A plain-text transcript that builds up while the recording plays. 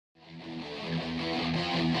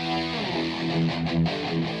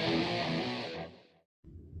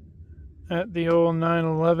At the old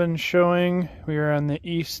 911 showing, we are on the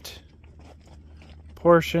east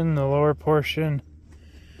portion, the lower portion,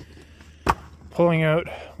 pulling out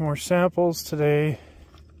more samples today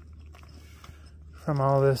from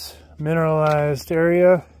all this mineralized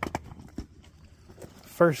area.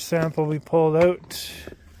 First sample we pulled out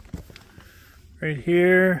right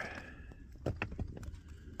here,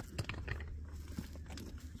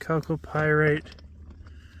 chalcopyrite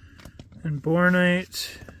and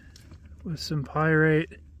bornite with some pyrite.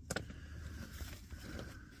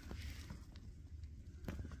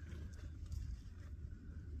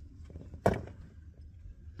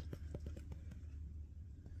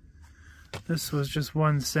 This was just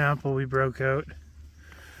one sample we broke out.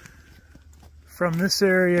 From this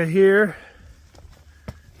area here,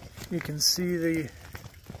 you can see the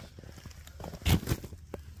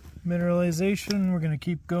mineralization. We're going to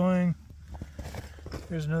keep going.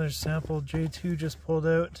 There's another sample J2 just pulled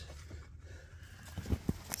out.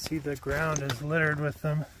 See, the ground is littered with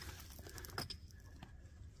them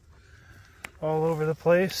all over the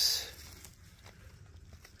place.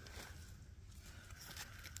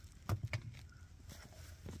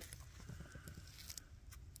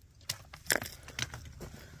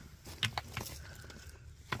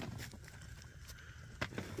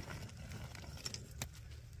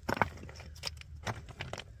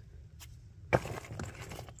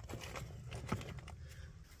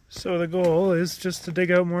 So the goal is just to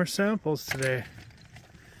dig out more samples today.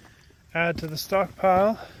 Add to the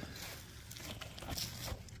stockpile.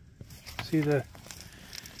 See the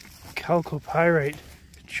chalcopyrite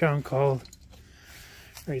chunk all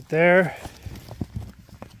right there.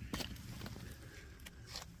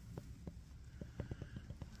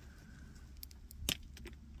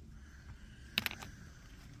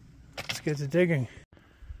 Let's get to digging.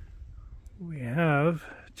 We have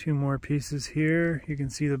two more pieces here. You can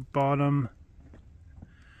see the bottom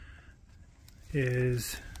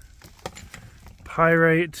is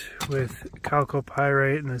pyrite with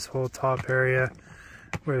chalcopyrite, and this whole top area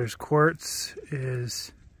where there's quartz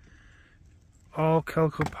is all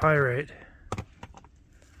chalcopyrite.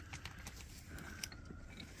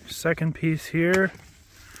 Second piece here,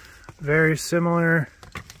 very similar.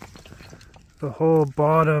 The whole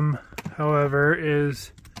bottom, however,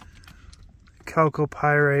 is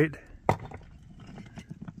chalcopyrite,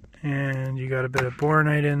 and you got a bit of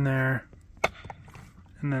bornite in there,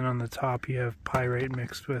 and then on the top you have pyrite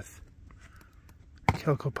mixed with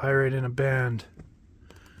chalcopyrite in a band.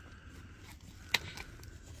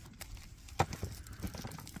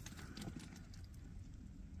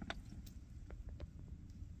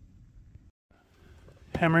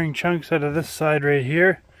 Hammering chunks out of this side right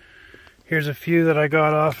here. Here's a few that I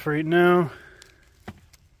got off right now.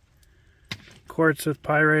 Quartz with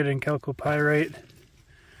pyrite and chalcopyrite.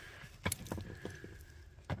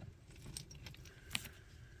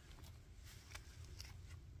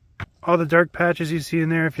 All the dark patches you see in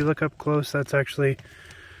there, if you look up close, that's actually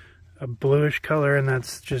a bluish color, and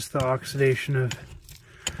that's just the oxidation of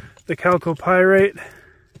the chalcopyrite,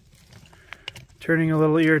 turning a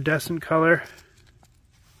little iridescent color.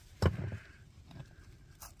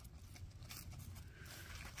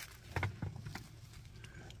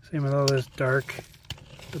 Same with all this dark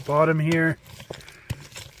at the bottom here.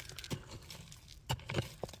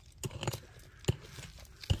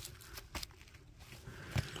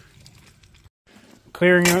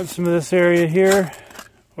 Clearing out some of this area here,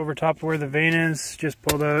 over top of where the vein is. Just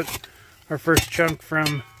pulled out our first chunk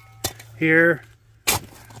from here.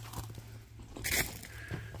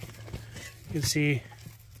 You can see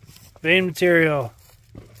vein material.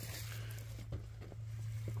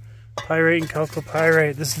 Pyrite and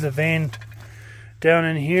chalcopyrite. This is the vein down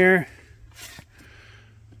in here.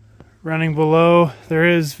 Running below, there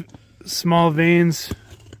is small veins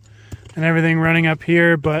and everything running up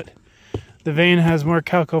here, but the vein has more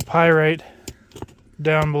chalcopyrite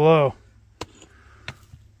down below.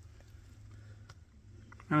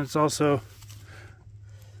 And it's also a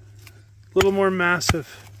little more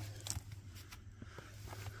massive.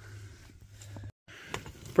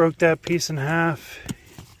 Broke that piece in half.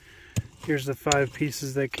 Here's the 5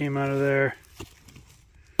 pieces that came out of there.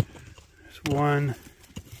 There's one.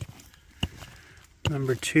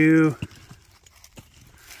 Number 2.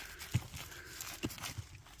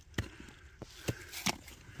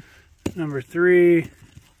 Number 3.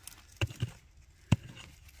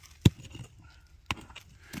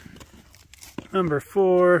 Number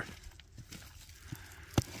 4.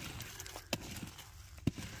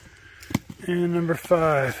 And number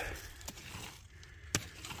 5.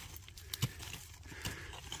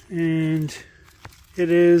 And It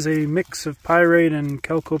is a mix of pyrite and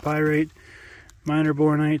chalcopyrite, minor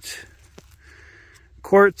bornite,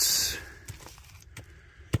 quartz,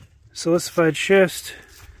 silicified schist.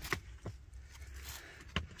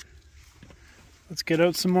 Let's get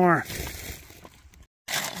out some more.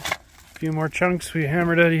 A few more chunks we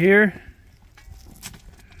hammered out of here.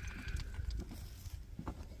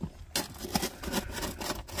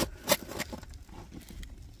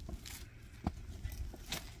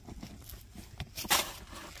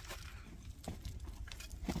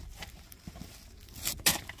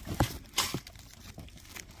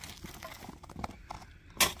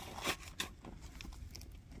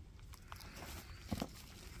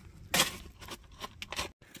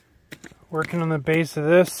 Working on the base of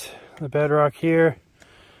this, the bedrock here,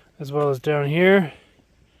 as well as down here.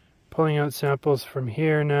 Pulling out samples from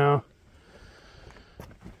here now.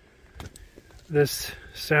 This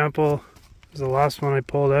sample is the last one I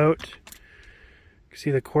pulled out. You can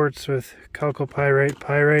see the quartz with chalcopyrite,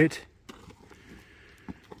 pyrite.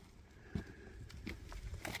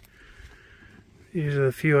 These are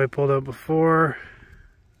the few I pulled out before.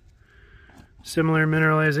 Similar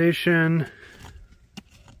mineralization.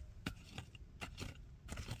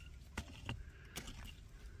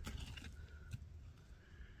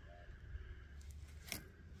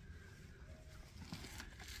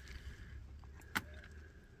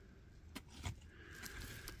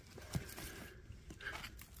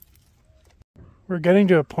 We're getting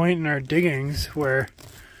to a point in our diggings where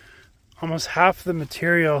almost half the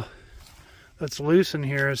material that's loose in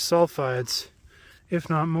here is sulphides, if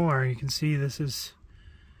not more. You can see this is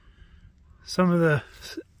some of the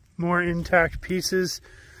more intact pieces,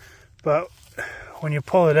 but when you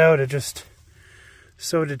pull it out, it just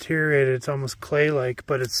so deteriorated, it's almost clay-like,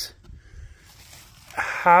 but it's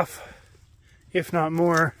half, if not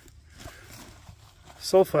more,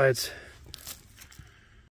 sulphides.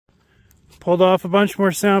 Pulled off a bunch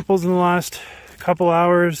more samples in the last couple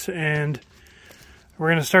hours, and we're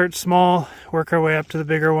going to start small, work our way up to the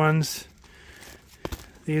bigger ones.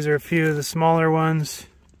 These are a few of the smaller ones.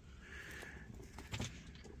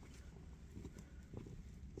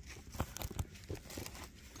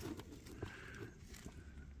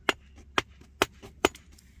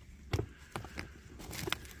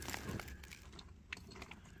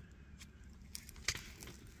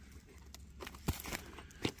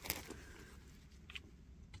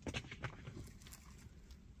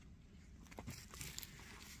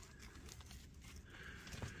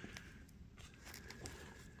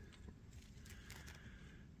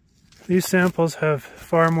 These samples have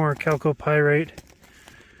far more chalcopyrite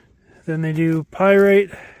than they do pyrite.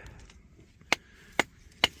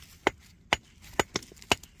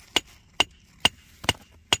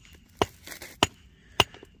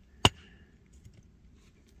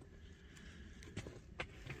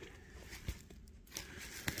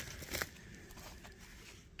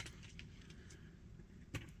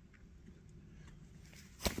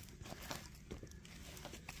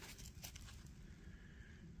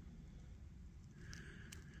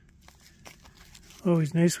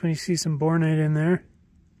 Always nice when you see some bornite in there.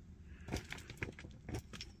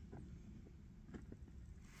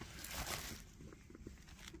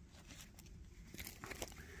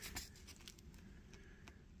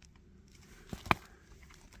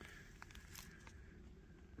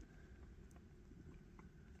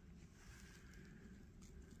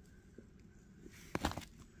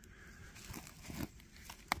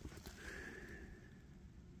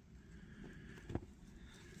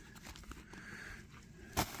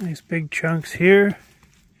 Nice big chunks here.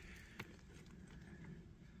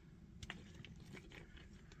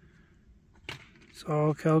 It's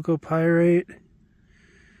all chalcopyrite,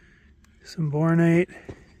 some bornite.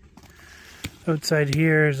 Outside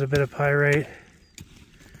here is a bit of pyrite.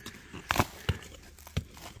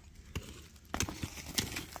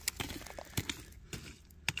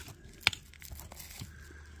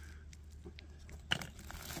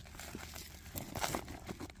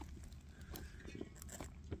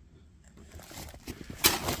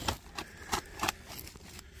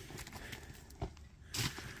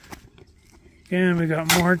 Again, we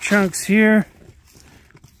got more chunks here.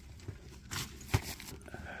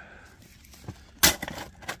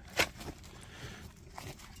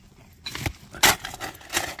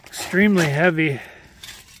 Extremely heavy.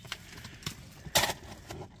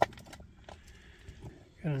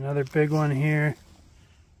 Got another big one here.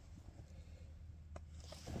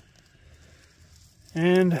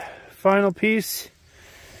 And final piece,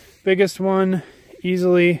 biggest one,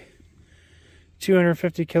 easily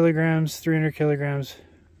 250 kilograms, 300 kilograms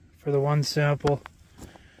for the one sample,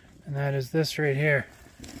 and that is this right here.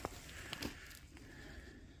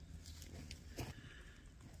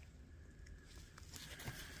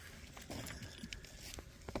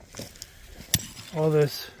 All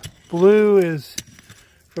this blue is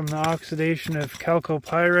from the oxidation of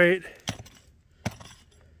chalcopyrite.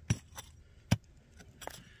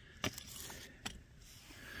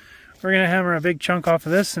 We're going to hammer a big chunk off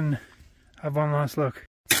of this and have one last look.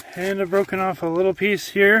 And I've broken off a little piece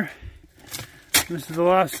here. This is the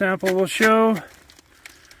last sample we'll show.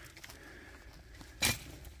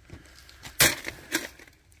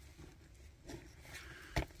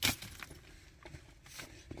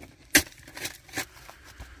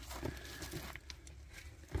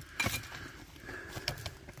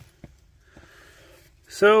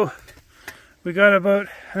 So we got about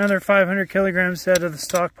another 500 kilograms out of the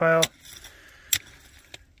stockpile.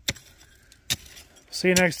 See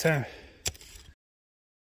you next time.